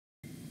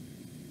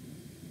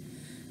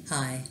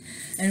Hi,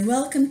 and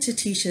welcome to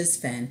Tisha's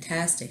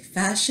Fantastic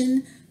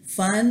Fashion,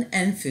 Fun,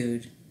 and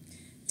Food.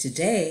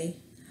 Today,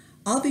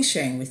 I'll be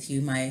sharing with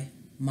you my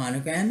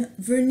Monogram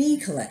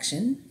Vernis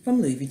collection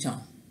from Louis Vuitton.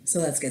 So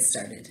let's get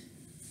started.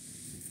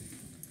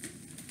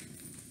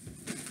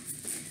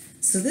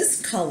 So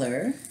this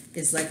color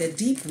is like a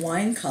deep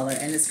wine color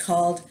and it's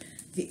called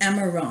the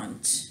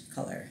Amaranth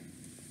color.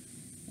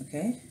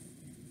 Okay?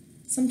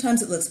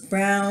 Sometimes it looks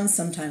brown,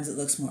 sometimes it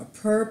looks more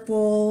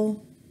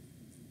purple.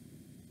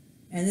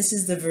 And this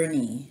is the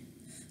vernis.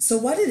 So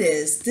what it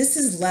is, this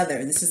is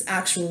leather. This is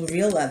actual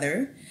real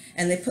leather.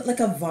 And they put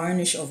like a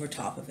varnish over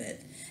top of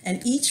it.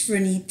 And each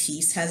vernis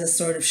piece has a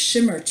sort of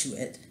shimmer to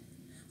it.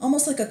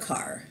 Almost like a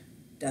car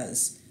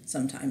does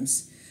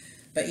sometimes.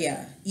 But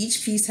yeah,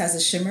 each piece has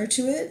a shimmer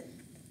to it.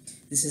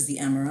 This is the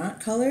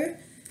Amaranth color.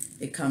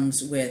 It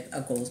comes with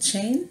a gold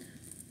chain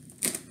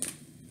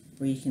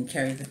where you can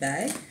carry the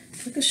bag,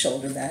 like a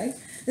shoulder bag.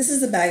 This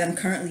is the bag I'm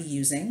currently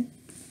using.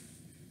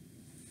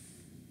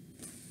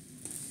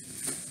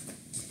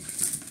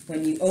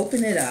 When you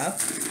open it up,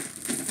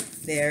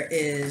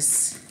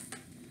 there's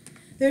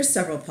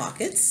several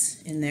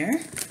pockets in there.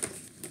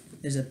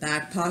 There's a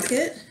back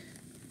pocket,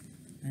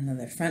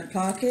 another front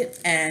pocket,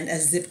 and a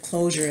zip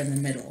closure in the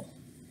middle.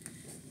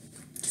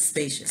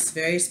 Spacious,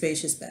 very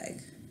spacious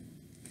bag.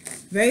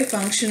 Very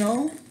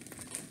functional,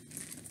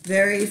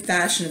 very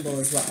fashionable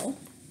as well.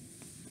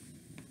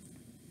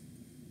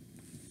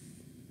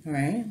 All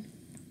right.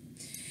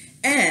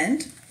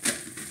 And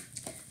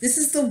this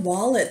is the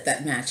wallet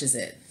that matches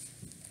it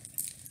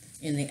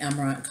in the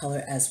Amaranth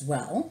color as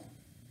well.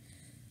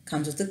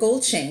 Comes with the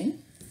gold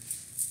chain.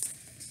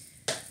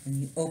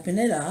 When you open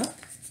it up,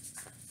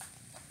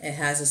 it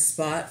has a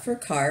spot for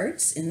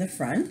cards in the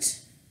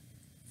front.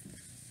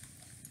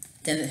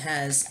 Then it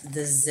has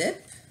the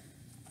zip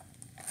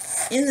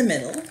in the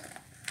middle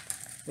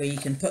where you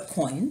can put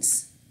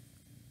coins.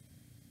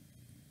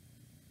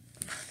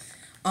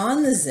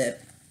 On the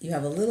zip, you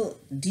have a little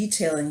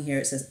detailing here.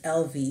 It says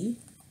LV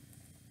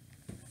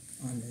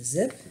on the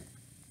zip.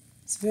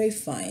 It's very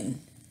fine.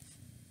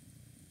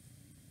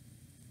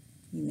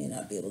 You may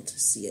not be able to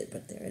see it,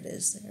 but there it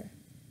is there.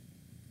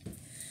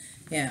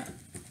 Yeah,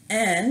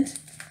 and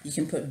you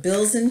can put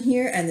bills in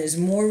here, and there's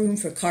more room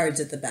for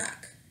cards at the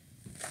back.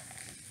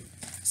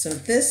 So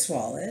this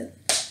wallet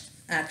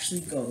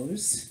actually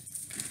goes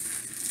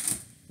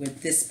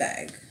with this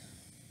bag.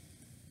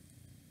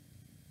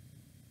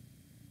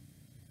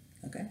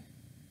 Okay,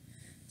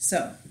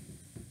 so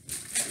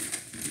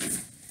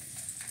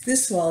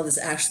this wallet is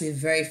actually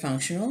very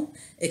functional.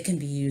 It can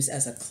be used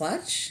as a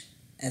clutch,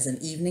 as an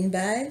evening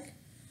bag,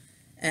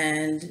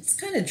 and it's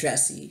kind of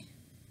dressy.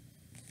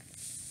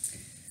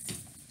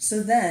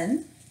 So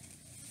then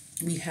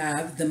we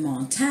have the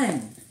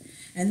Montagne,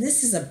 and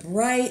this is a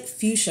bright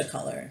fuchsia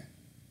color,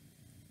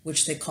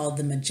 which they call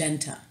the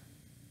magenta.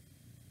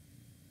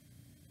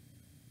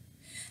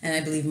 And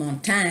I believe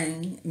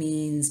Montagne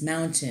means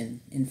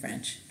mountain in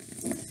French.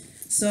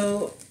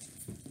 So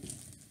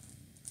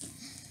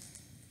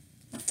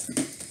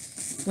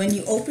when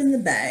you open the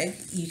bag,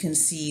 you can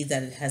see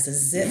that it has a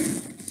zip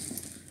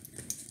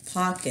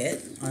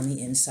pocket on the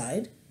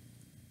inside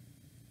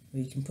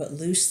where you can put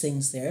loose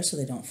things there so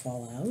they don't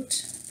fall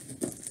out.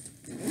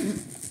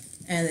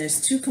 And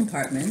there's two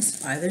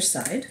compartments either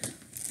side.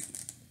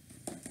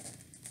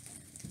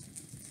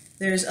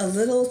 There's a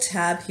little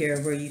tab here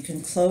where you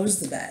can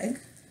close the bag.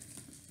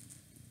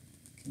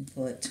 You can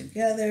pull it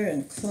together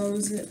and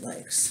close it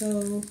like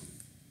so.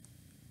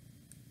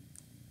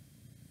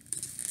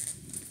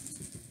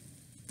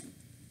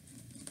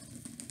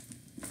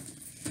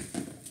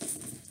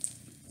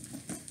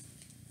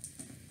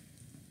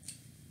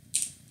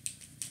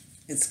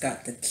 It's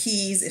got the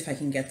keys, if I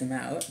can get them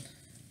out.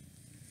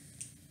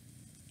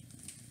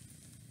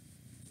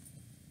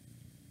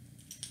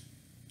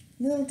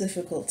 A little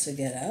difficult to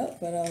get out,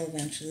 but I'll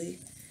eventually.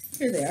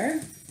 Here they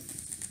are.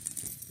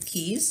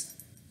 Keys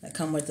that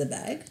come with the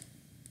bag.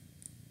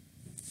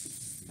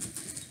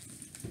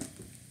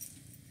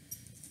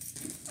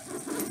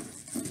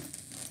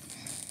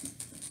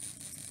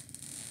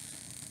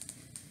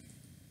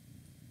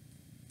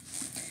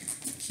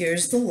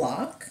 Here's the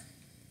lock.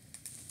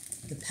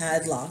 The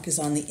padlock is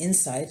on the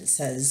inside. It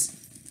says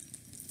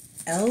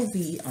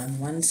LV on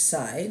one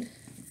side.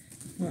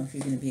 I don't know if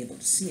you're going to be able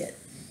to see it.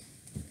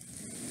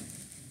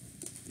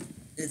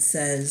 It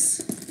says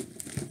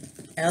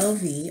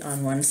LV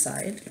on one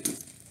side.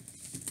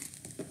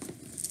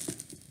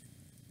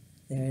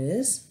 There it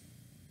is.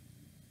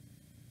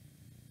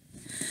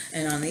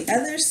 And on the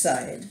other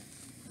side,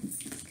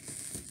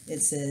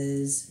 it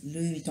says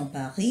Louis Vuitton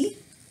Paris.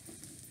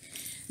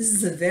 This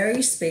is a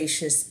very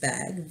spacious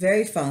bag,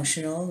 very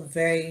functional,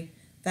 very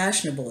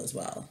fashionable as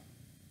well.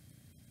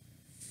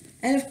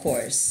 And of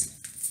course,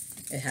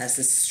 it has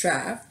this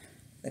strap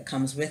that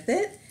comes with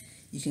it.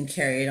 You can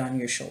carry it on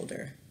your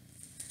shoulder.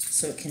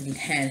 So it can be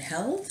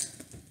handheld,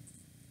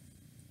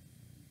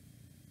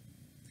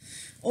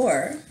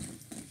 or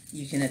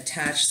you can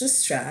attach the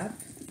strap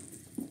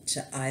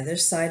to either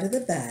side of the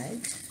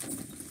bag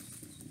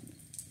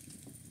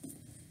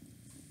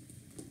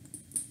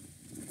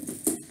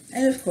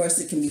And of course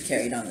it can be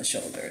carried on the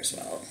shoulder as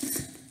well.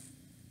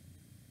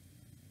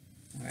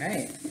 All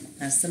right,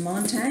 that's the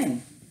Montaigne.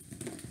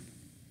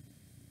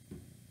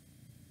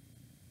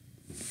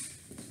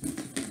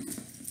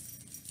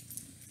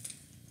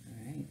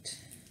 All right.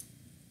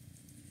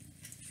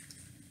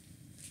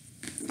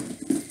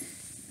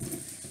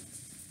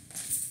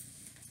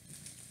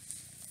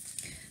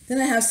 Then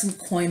I have some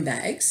coin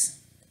bags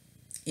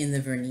in the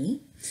Vernis.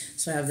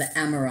 So I have the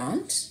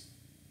Amarante.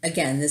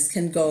 Again, this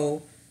can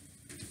go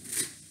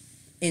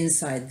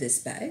inside this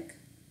bag,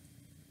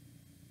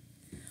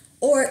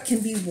 or it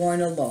can be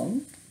worn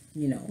alone,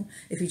 you know,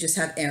 if you just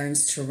have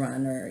errands to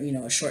run or, you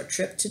know, a short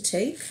trip to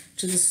take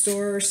to the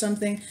store or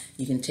something.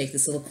 You can take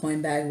this little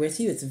coin bag with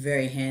you. It's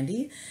very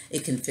handy.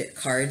 It can fit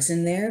cards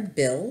in there,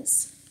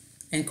 bills,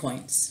 and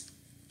coins.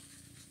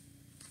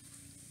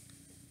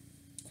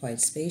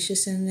 Quite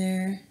spacious in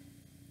there.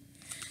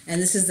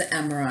 And this is the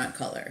Amarante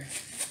color.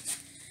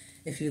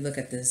 If you look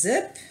at the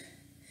zip,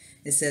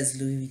 it says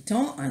Louis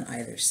Vuitton on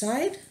either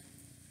side.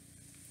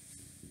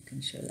 I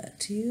can show that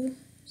to you.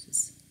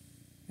 Just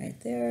right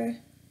there.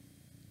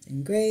 It's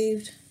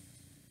engraved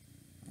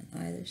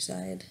on either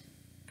side.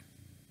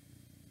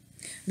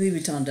 Louis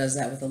Vuitton does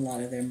that with a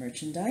lot of their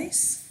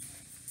merchandise.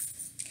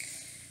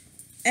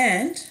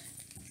 And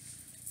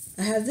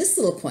I have this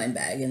little coin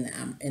bag in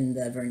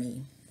the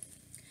Vernis.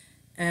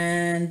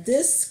 And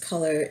this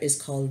color is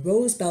called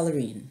Rose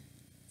Ballerine.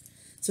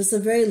 So it's a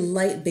very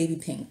light baby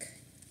pink.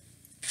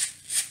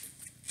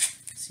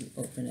 So you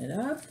open it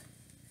up.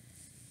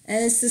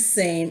 And it's the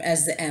same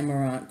as the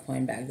Amarante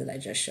coin bag that I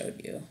just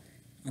showed you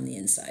on the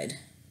inside.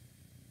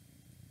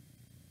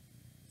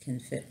 Can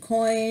fit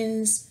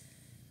coins,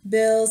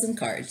 bills, and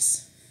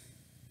cards.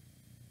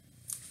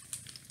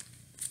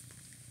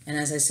 And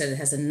as I said, it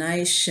has a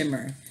nice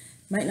shimmer.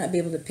 Might not be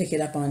able to pick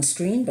it up on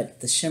screen,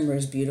 but the shimmer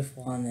is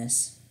beautiful on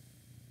this.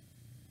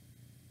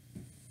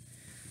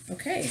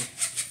 Okay,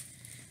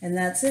 and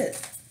that's it.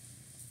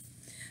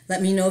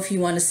 Let me know if you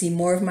want to see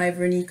more of my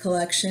Vernis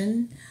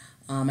collection.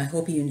 I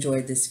hope you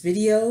enjoyed this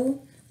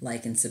video.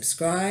 Like and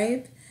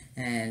subscribe,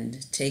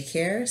 and take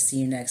care. See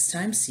you next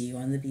time. See you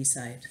on the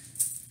B-side.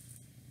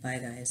 Bye,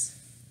 guys.